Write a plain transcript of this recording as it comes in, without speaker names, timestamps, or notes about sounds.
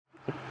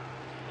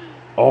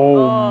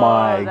Oh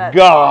my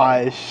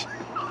gosh.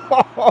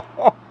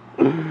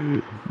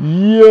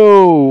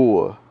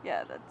 Yo.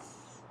 Yeah, that's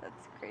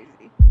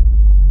crazy.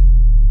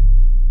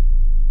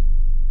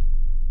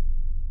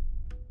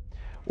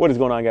 What is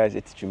going on, guys?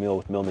 It's Jamil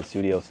with MILMID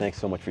Studios. Thanks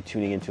so much for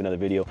tuning in to another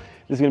video.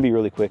 This is gonna be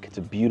really quick. It's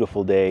a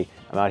beautiful day.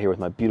 I'm out here with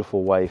my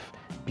beautiful wife,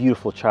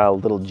 beautiful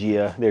child, little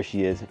Gia. There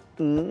she is.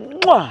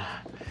 Mwah!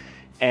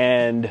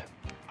 And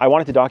I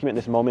wanted to document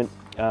this moment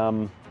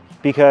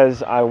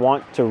because I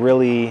want to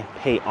really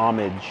pay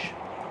homage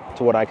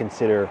to what I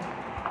consider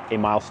a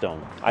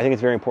milestone. I think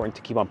it's very important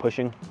to keep on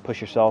pushing,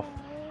 push yourself,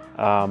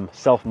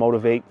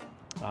 self-motivate,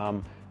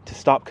 to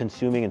stop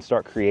consuming and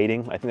start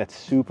creating. I think that's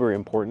super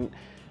important.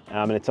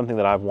 And it's something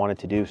that I've wanted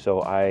to do.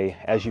 So I,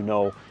 as you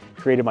know,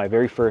 created my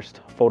very first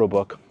photo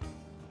book,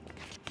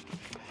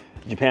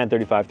 Japan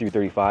 35 through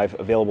 35,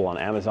 available on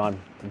Amazon.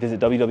 Visit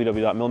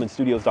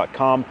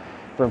www.milmidstudios.com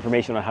for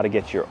information on how to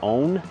get your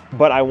own.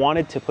 But I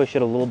wanted to push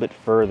it a little bit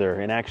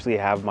further and actually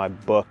have my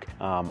book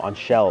on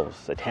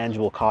shelves, a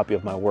tangible copy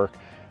of my work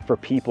for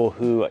people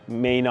who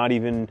may not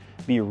even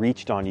be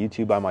reached on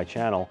YouTube by my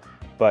channel,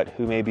 but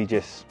who may be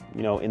just,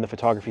 you know, in the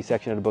photography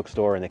section at a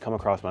bookstore and they come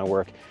across my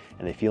work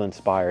and they feel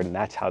inspired, and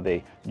that's how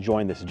they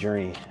join this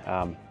journey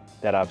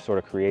that I've sort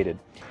of created.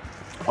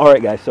 All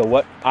right, guys, so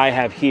what I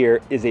have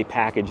here is a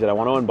package that I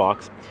want to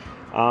unbox.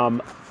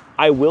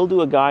 I will do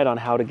a guide on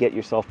how to get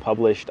yourself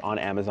published on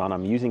Amazon.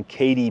 I'm using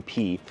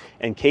KDP,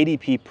 and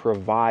KDP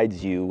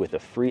provides you with a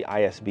free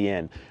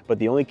ISBN, but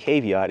the only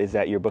caveat is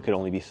that your book can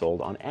only be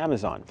sold on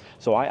Amazon.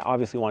 So I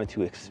obviously wanted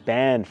to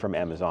expand from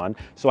Amazon,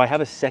 so I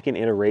have a second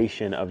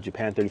iteration of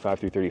Japan 35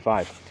 through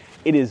 35.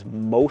 It is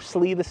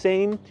mostly the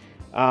same,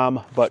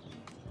 but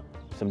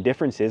some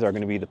differences are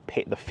going to be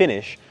the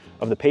finish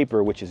of the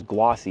paper, which is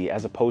glossy,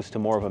 as opposed to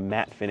more of a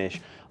matte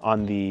finish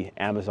on the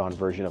Amazon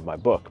version of my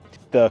book.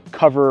 The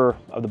cover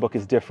of the book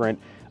is different.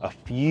 A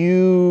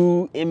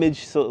few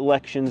image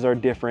selections are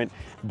different,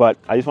 but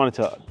I just wanted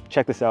to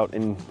check this out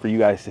and for you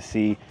guys to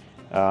see,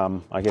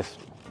 I guess,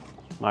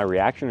 my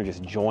reaction, or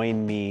just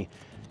join me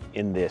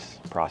in this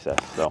process.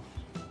 So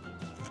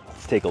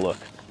let's take a look.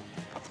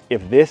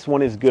 If this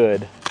one is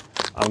good,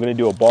 I'm gonna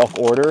do a bulk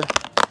order,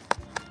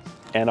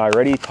 and I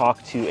already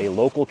talked to a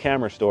local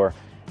camera store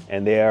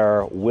and they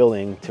are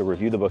willing to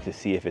review the book to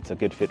see if it's a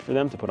good fit for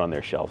them to put on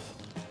their shelves.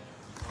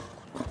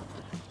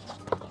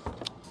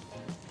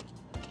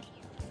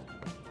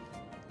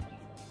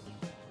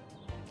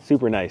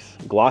 Super nice,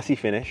 glossy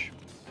finish.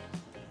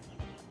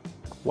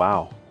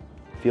 Wow,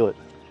 feel it.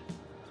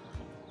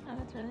 Oh,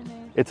 that's really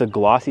nice. It's a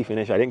glossy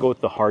finish. I didn't go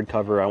with the hard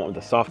cover, I went with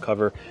the soft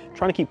cover. I'm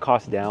trying to keep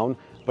costs down,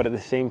 but at the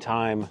same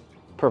time,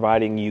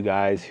 providing you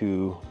guys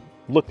who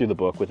look through the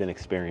book with an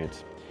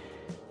experience.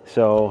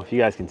 So if you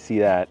guys can see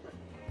that,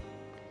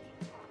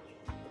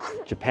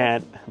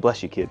 Japan,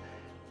 bless you kid,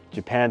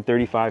 Japan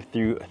 35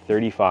 through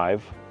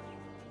 35,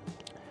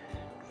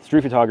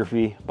 street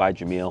photography by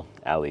Jamil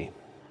Ali.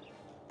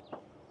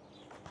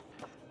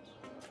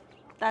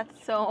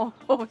 That's so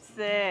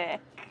sick.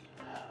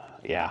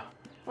 Yeah.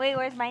 Wait,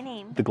 where's my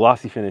name? The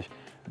glossy finish.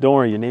 Don't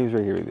worry, your name's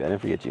right here. I didn't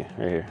forget you,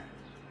 right here.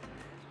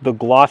 The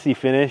glossy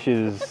finish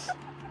is,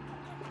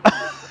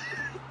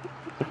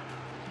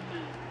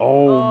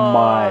 oh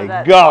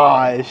my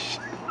gosh.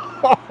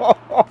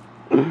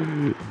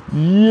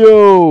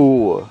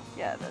 Yo.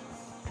 Yeah, that's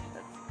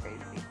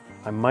crazy.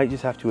 I might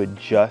just have to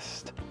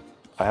adjust.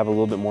 I have a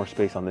little bit more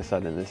space on this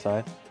side than this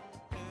side.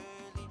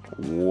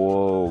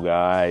 Whoa,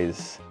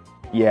 guys.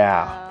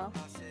 Yeah. Wow.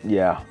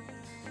 Yeah.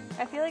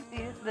 I feel like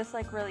this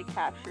like really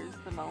captures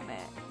the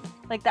moment.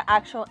 Like the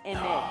actual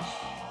image,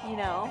 you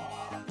know?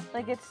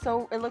 Like it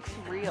looks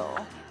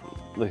real.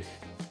 Look.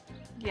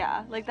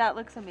 Yeah, like that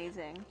looks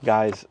amazing.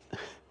 Guys,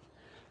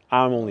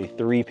 I'm only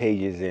 3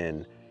 pages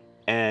in,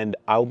 and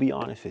I'll be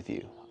honest with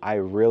you, I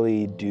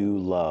really do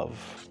love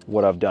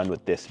what I've done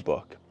with this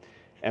book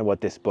and what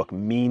this book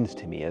means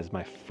to me as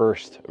my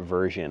first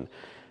version.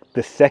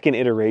 The second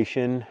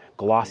iteration,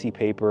 glossy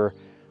paper,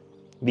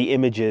 the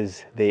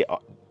images,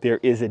 there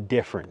is a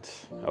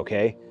difference,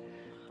 okay?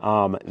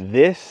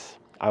 This,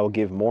 I will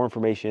give more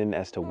information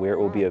as to where it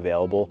will be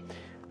available.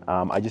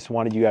 I just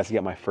wanted you guys to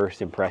get my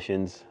first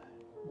impressions.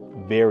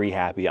 Very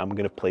happy. I'm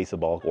gonna place a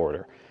bulk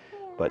order,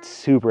 but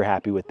super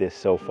happy with this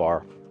so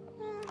far.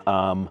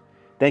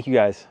 Thank you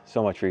guys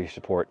so much for your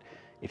support.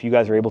 If you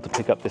guys are able to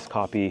pick up this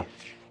copy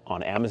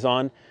on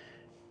Amazon,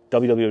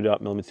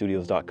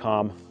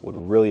 www.milmidstudios.com, would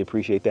really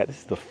appreciate that. This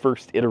is the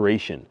first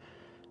iteration,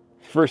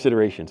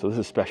 so this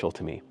is special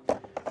to me.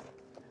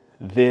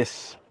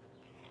 This,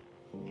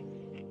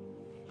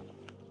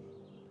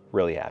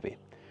 really happy.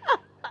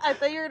 I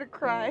thought you were gonna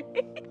cry.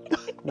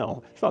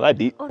 No, it's not that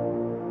deep.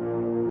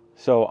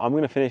 So I'm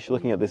gonna finish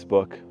looking at this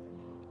book.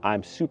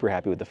 I'm super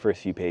happy with the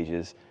first few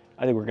pages.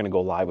 I think we're gonna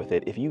go live with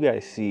it. If you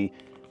guys see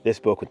this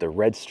book with the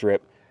red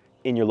strip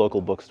in your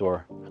local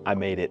bookstore, I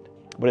made it.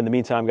 But in the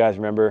meantime, guys,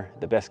 remember,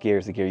 the best gear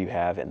is the gear you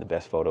have, and the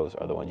best photos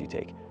are the ones you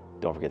take.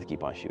 Don't forget to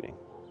keep on shooting.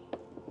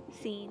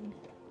 Scene.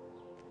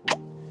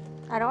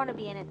 I don't want to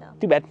be in it though.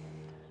 Too bad.